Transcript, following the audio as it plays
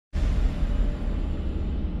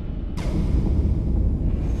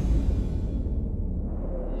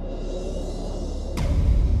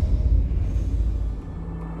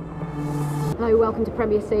Hello, welcome to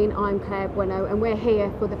Premiere Scene. I'm Claire Bueno and we're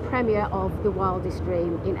here for the premiere of The Wildest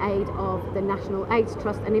Dream in aid of the National AIDS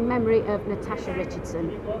Trust and in memory of Natasha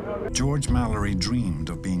Richardson. George Mallory dreamed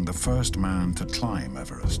of being the first man to climb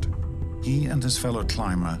Everest. He and his fellow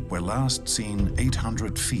climber were last seen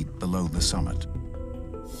 800 feet below the summit.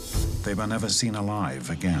 They were never seen alive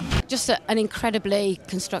again. Just an incredibly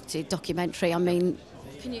constructed documentary. I mean,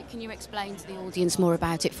 can you explain to the audience more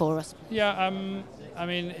about it for us? Yeah, I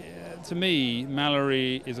mean, to me,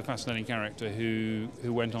 Mallory is a fascinating character who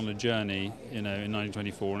went on a journey, in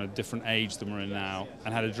 1924, in a different age than we're in now,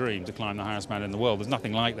 and had a dream to climb the highest mountain in the world. There's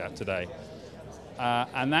nothing like that today,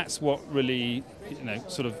 and that's what really,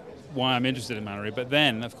 sort of why I'm interested in Mallory. But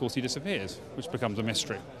then, of course, he disappears, which becomes a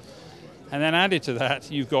mystery. And then added to that,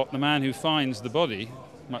 you've got the man who finds the body,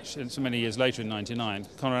 so many years later in '99.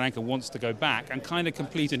 Conrad Anker wants to go back and kind of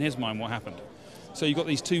complete in his mind what happened. So you've got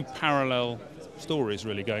these two parallel stories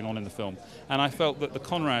really going on in the film, and I felt that the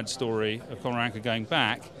Conrad story of Conrad Anker going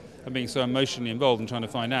back and being so emotionally involved and trying to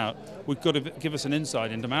find out would got to give us an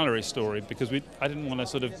insight into Mallory's story, because I didn't want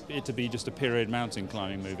it to be just a period mountain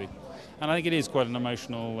climbing movie, and I think it is quite an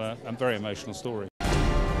emotional and very emotional story.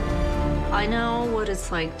 I know what it's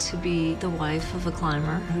like to be the wife of a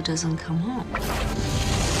climber who doesn't come home.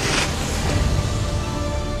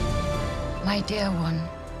 My dear one,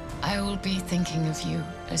 I will be thinking of you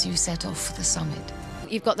as you set off for the summit.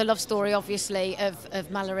 You've got the love story, obviously,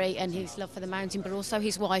 of Mallory and his love for the mountain, but also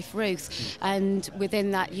his wife, Ruth. And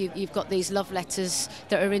within that, you've got these love letters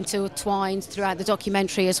that are intertwined throughout the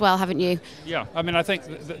documentary as well, haven't you? Yeah, I mean, I think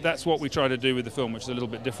that's what we try to do with the film, which is a little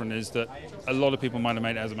bit different, is that a lot of people might have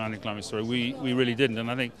made it as a mountain climbing story. We really didn't,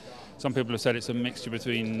 and I think some people have said it's a mixture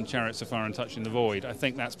between Chariots of Fire and Touching the Void. I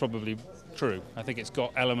think that's probably true. I think it's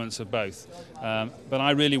got elements of both. But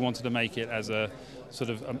I really wanted to make it as a sort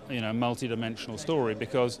of multi-dimensional story,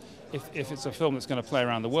 because if it's a film that's going to play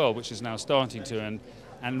around the world, which is now starting to,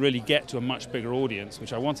 and really get to a much bigger audience,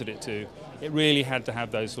 which I wanted it to, it really had to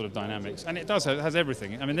have those sort of dynamics. And it does, it has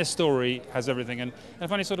everything. I mean, this story has everything. And in a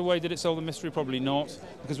funny sort of way, did it solve the mystery? Probably not,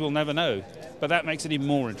 because we'll never know. But that makes it even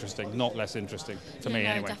more interesting, not less interesting, to me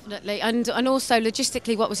anyway. Definitely. And also,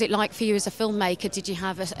 logistically, what was it like for you as a filmmaker? Did you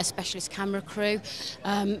have a specialist camera crew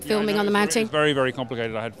filming on the mountain? It was very, very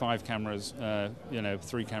complicated. I had 5 cameras,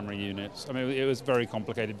 3 camera units. I mean, it was very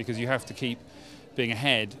complicated, because you have to keep being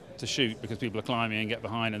ahead to shoot, because people are climbing and get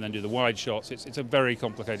behind and then do the wide shots. It's a very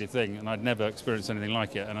complicated thing, and I'd never experienced anything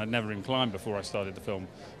like it, and I'd never even climbed before I started the film.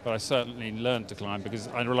 But I certainly learned to climb, because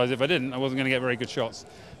I realised if I didn't, I wasn't going to get very good shots.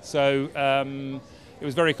 So it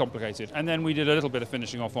was very complicated. And then we did a little bit of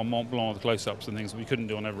finishing off on Mont Blanc, the close-ups and things that we couldn't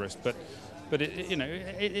do on Everest. But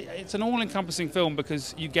it's an all-encompassing film,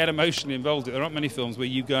 because you get emotionally involved. There aren't many films where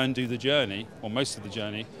you go and do the journey, or most of the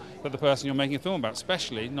journey, but the person you're making a film about,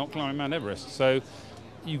 especially not climbing Mount Everest. So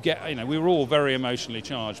you get, we were all very emotionally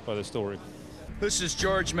charged by the story. This is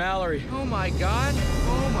George Mallory. Oh my God,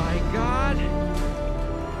 oh my God.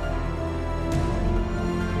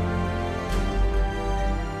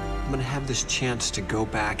 I'm gonna have this chance to go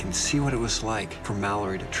back and see what it was like for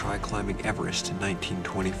Mallory to try climbing Everest in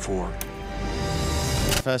 1924.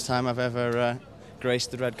 First time I've ever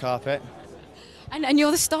graced the red carpet. And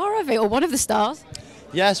you're the star of it, or one of the stars?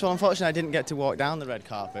 Yes, well, unfortunately I didn't get to walk down the red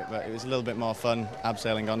carpet, but it was a little bit more fun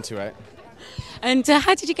abseiling onto it. And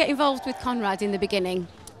how did you get involved with Conrad in the beginning?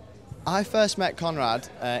 I first met Conrad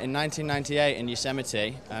in 1998 in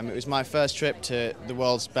Yosemite. It was my first trip to the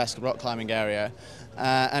world's best rock climbing area.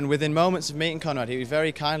 And within moments of meeting Conrad, he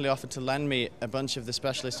very kindly offered to lend me a bunch of the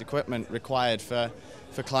specialist equipment required for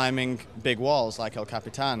climbing big walls like El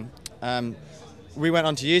Capitan. We went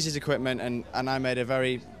on to use his equipment, and I made a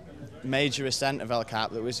very major ascent of El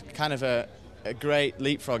Cap that was kind of a great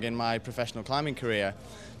leapfrog in my professional climbing career.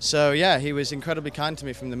 So yeah, he was incredibly kind to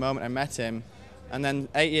me from the moment I met him. And then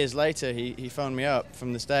 8 years later, he phoned me up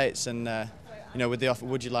from the States and, with the offer,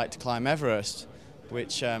 would you like to climb Everest?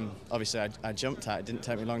 Which obviously I jumped at. It didn't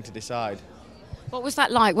take me long to decide. What was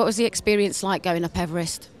that like? What was the experience like going up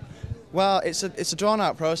Everest? Well, it's a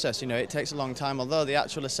drawn-out process. It takes a long time. Although the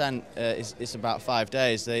actual ascent is about 5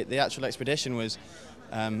 days, the actual expedition was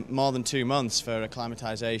more than 2 months for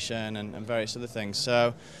acclimatization and various other things.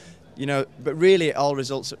 So, but really it all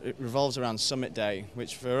revolves around Summit Day,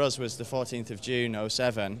 which for us was the 14th of June,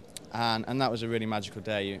 '07, and that was a really magical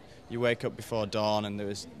day. You wake up before dawn, and there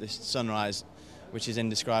was this sunrise, which is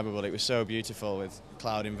indescribable. It was so beautiful with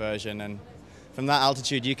cloud inversion, and from that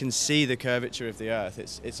altitude you can see the curvature of the Earth.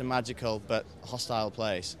 It's a magical but hostile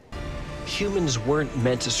place. Humans weren't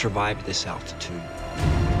meant to survive at this altitude.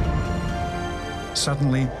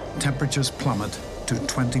 Suddenly, temperatures plummet to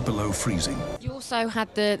 20 below freezing. You also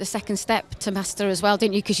had the second step to master as well,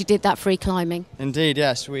 didn't you? Because you did that free climbing. Indeed,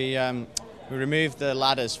 yes. We removed the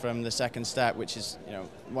ladders from the second step, which is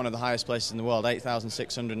one of the highest places in the world,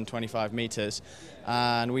 8,625 meters,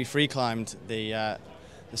 and we free climbed the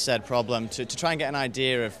said problem to try and get an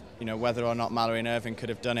idea of whether or not Mallory and Irving could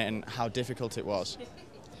have done it and how difficult it was.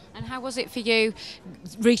 And how was it for you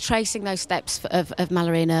retracing those steps of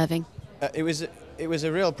Mallory and Irving? It was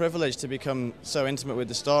a real privilege to become so intimate with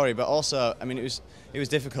the story, but also, I mean, it was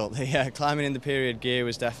difficult. Climbing in the period gear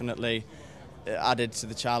was definitely added to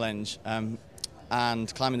the challenge,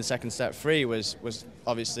 and climbing the second step free was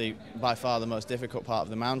obviously by far the most difficult part of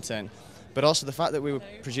the mountain. But also the fact that we were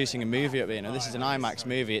producing a movie up here. This is an IMAX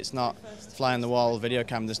movie. It's not fly-on-the-wall video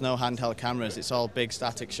camera. There's no handheld cameras. It's all big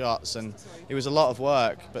static shots, and it was a lot of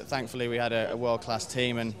work. But thankfully, we had a world-class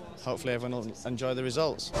team, and hopefully, everyone will enjoy the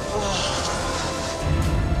results.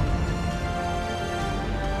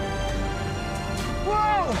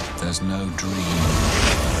 There's no dream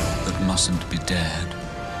that mustn't be dared.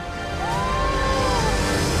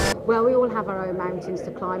 Well, we all have our own mountains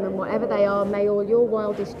to climb, and whatever they are, may all your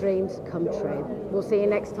wildest dreams come true. We'll see you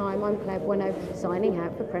next time. I'm Bueno, signing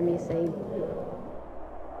out for Premier Scene.